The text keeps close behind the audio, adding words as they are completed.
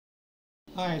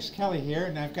Hi, it's Kelley here,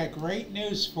 and I've got great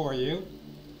news for you.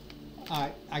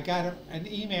 I got an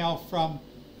email from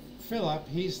Philip.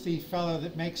 He's the fellow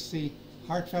that makes the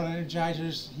Heartfelt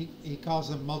Energizers. He calls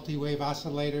them multi-wave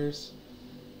oscillators.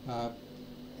 Uh,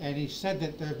 and he said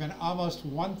that there have been almost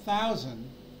 1,000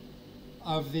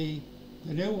 of the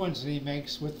new ones that he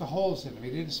makes with the holes in them.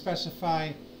 He didn't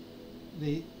specify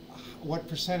what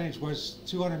percentage was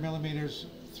 200 millimeters,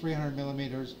 300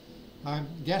 millimeters. I'm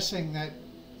guessing that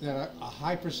a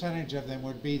high percentage of them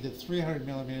would be the 300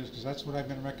 millimeters, because that's what I've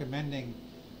been recommending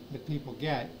that people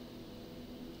get.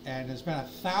 And there's been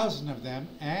 1,000 of them,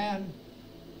 and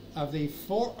of the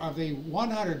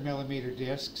 100 millimeter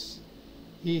discs,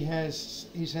 he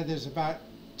said there's about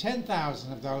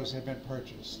 10,000 of those have been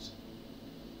purchased.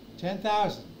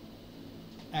 10,000,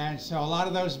 and so a lot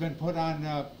of those have been put on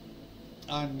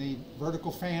the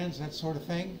vertical fans, that sort of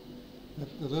thing,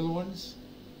 the little ones.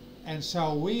 And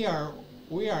so we are,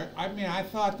 I mean, I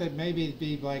thought that maybe it'd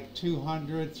be like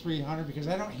 200, 300, because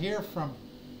I don't hear from,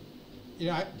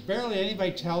 barely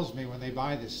anybody tells me when they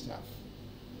buy this stuff.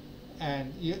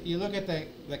 And you look at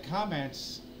the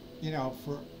comments,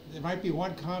 there might be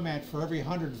one comment for every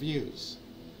 100 views.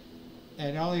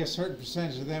 And only a certain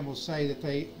percentage of them will say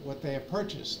that what they have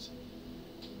purchased.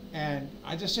 And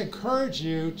I just encourage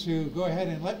you to go ahead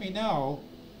and let me know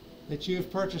that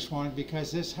you've purchased one,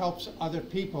 because this helps other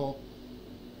people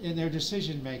in their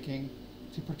decision making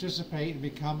to participate and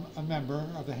become a member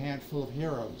of the Handful of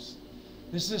Heroes.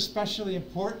 This is especially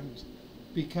important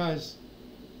because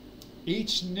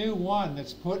each new one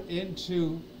that's put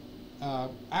into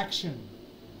action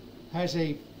has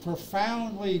a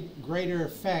profoundly greater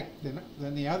effect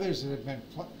than the others that have been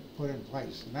put in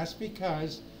place. And that's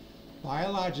because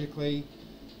biologically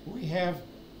we have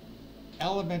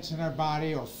elements in our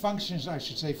body, or functions, I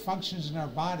should say, functions in our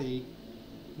body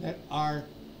that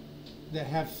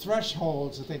have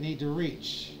thresholds that they need to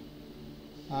reach,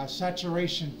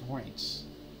 saturation points.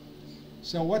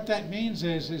 So what that means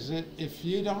is that if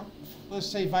you don't, let's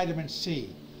say vitamin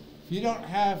C, if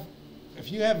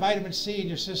you have vitamin C in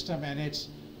your system and it's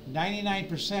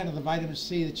 99% of the vitamin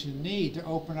C that you need to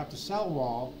open up the cell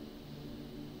wall,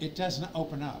 it doesn't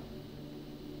open up.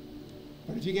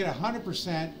 But if you get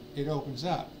 100%, it opens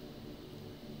up.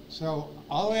 So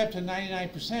all the way up to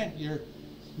 99%,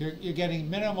 you're getting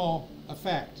minimal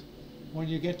effect. When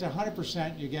you get to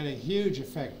 100%, you get a huge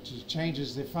effect. It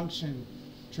changes the function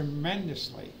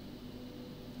tremendously.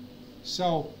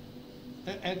 So,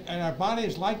 and our body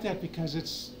is like that because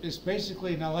it's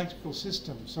basically an electrical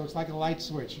system. So it's like a light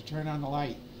switch. You turn on the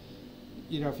light.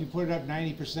 If you put it up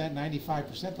 90%,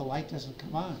 95%, the light doesn't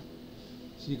come on.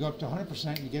 So you go up to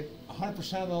 100%, you get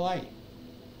 100% of the light.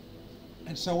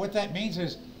 And so what that means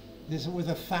is with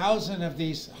 1,000 of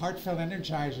these Heartfelt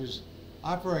Energizers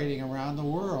operating around the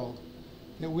world,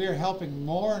 that we are helping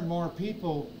more and more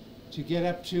people to get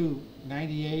up to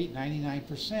 98,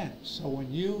 99%. So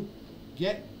when you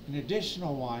get an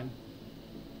additional one,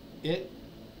 it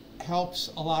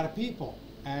helps a lot of people.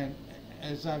 And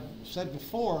as I've said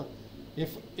before,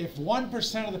 if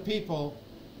 1% of the people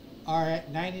are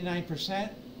at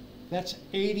 99%, that's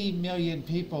 80 million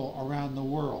people around the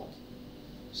world.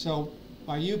 So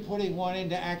by you putting one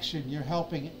into action, you're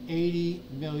helping 80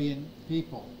 million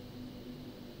people.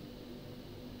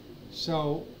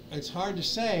 So it's hard to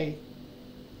say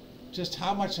just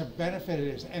how much a benefit it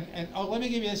is. And oh, let me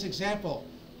give you this example.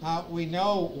 We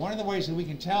know one of the ways that we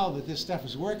can tell that this stuff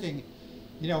is working,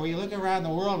 we look around the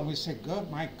world and we say,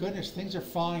 my goodness, things are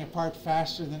falling apart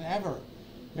faster than ever.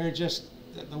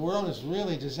 The world is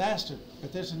really a disaster.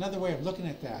 But there's another way of looking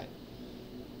at that.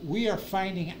 We are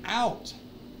finding out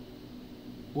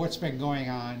what's been going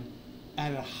on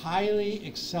at a highly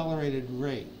accelerated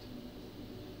rate.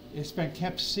 It's been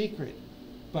kept secret.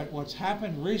 But what's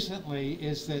happened recently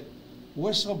is that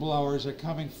whistleblowers are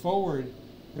coming forward.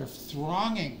 They're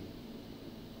thronging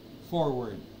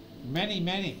forward. Many,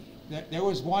 many. There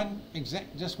was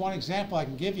just one example I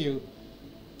can give you.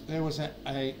 There was an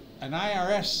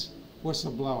IRS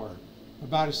whistleblower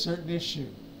about a certain issue.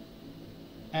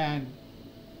 And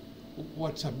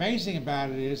what's amazing about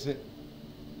it is that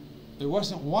there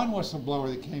wasn't one whistleblower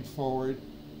that came forward,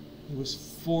 it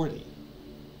was 40.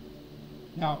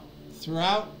 Now,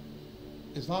 throughout,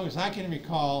 as long as I can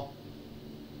recall,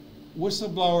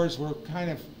 whistleblowers were kind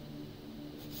of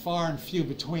far and few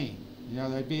between.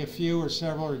 There'd be a few or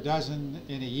several or a dozen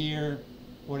in a year,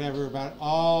 whatever, about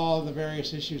all the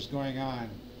various issues going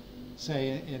on,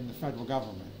 say, in the federal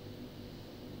government.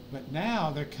 But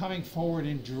now they're coming forward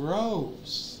in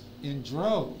droves,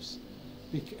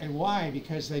 And why?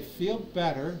 Because they feel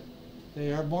better,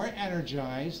 they are more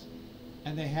energized,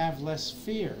 and they have less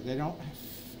fear. They don't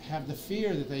have the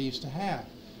fear that they used to have.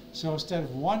 So instead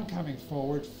of 1 coming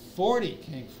forward, 40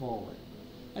 came forward.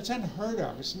 That's unheard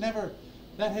of.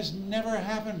 That has never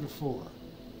happened before.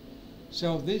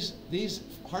 So these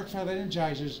Heartfelt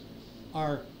Energizers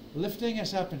are lifting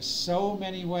us up in so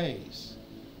many ways,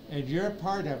 and you're a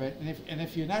part of it. And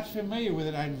if you're not familiar with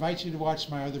it, I invite you to watch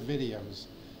my other videos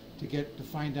to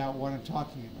find out what I'm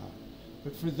talking about.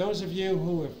 But for those of you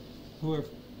who have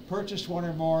purchased 1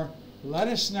 or more, let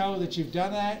us know that you've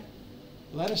done that.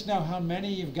 Let us know how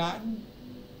many you've gotten,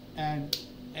 and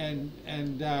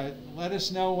let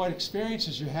us know what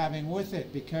experiences you're having with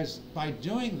it, because by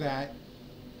doing that,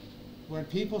 when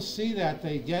people see that,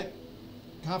 they get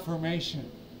confirmation.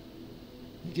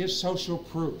 It gives social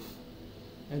proof.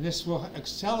 And this will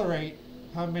accelerate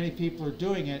how many people are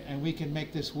doing it, and we can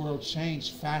make this world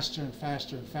change faster and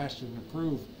faster and faster, and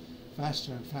improve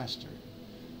faster and faster.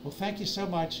 Well, thank you so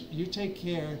much. You take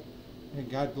care, and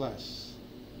God bless.